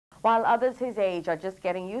While others his age are just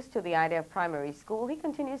getting used to the idea of primary school, he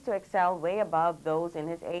continues to excel way above those in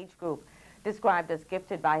his age group. Described as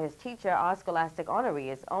gifted by his teacher, our scholastic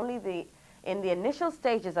honoree is only in the initial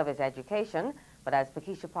stages of his education, but as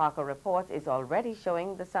Pakeisha Parker reports, is already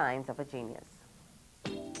showing the signs of a genius.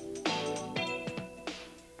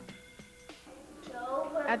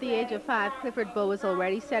 At the age of 5, Clifford Bowe is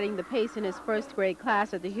already setting the pace in his first grade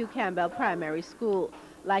class at the Hugh Campbell Primary School.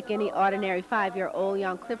 Like any ordinary 5-year-old,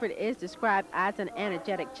 young Clifford is described as an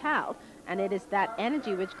energetic child, and it is that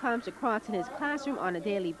energy which comes across in his classroom on a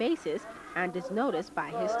daily basis and is noticed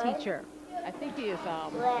by his teacher. I think he is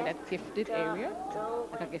in a gifted area,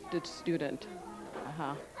 like a gifted student.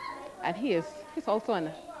 And he's also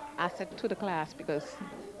an asset to the class because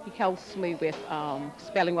he helps me with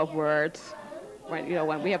spelling of words. When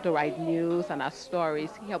we have to write news and our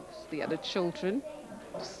stories, he helps the other children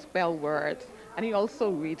spell words. And he also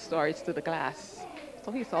reads stories to the class.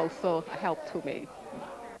 So he's also a help to me.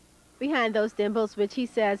 Behind those dimples, which he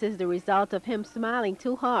says is the result of him smiling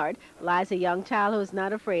too hard, lies a young child who is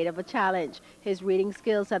not afraid of a challenge. His reading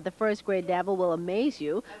skills at the first grade level will amaze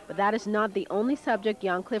you, but that is not the only subject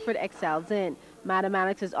young Clifford excels in.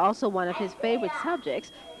 Mathematics is also one of his favorite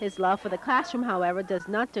subjects. His love for the classroom, however, does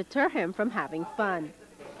not deter him from having fun.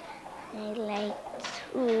 I like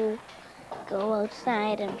to go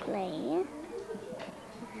outside and play.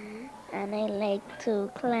 And I like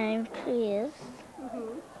to climb trees.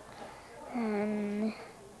 And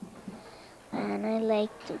I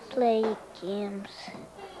like to play games.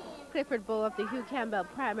 Clifford Bowe of the Hugh Campbell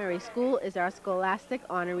Primary School is our scholastic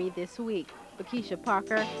honoree this week. Pakeisha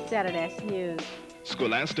Parker, ZNS News.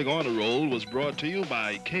 Scholastic Honor Roll was brought to you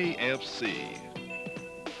by KFC.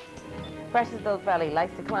 Precious little fella, he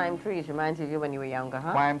likes to climb trees. Reminds you of you when you were younger,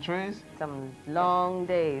 huh? Climb trees? Some long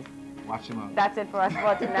days. Watch him up. That's it for us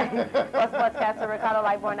for tonight. For sportscaster Ricardo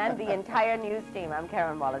Lightborn and the entire news team, I'm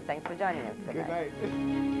Karen Wallace. Thanks for joining us. Good night.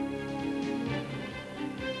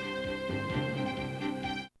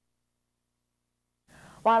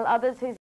 While others his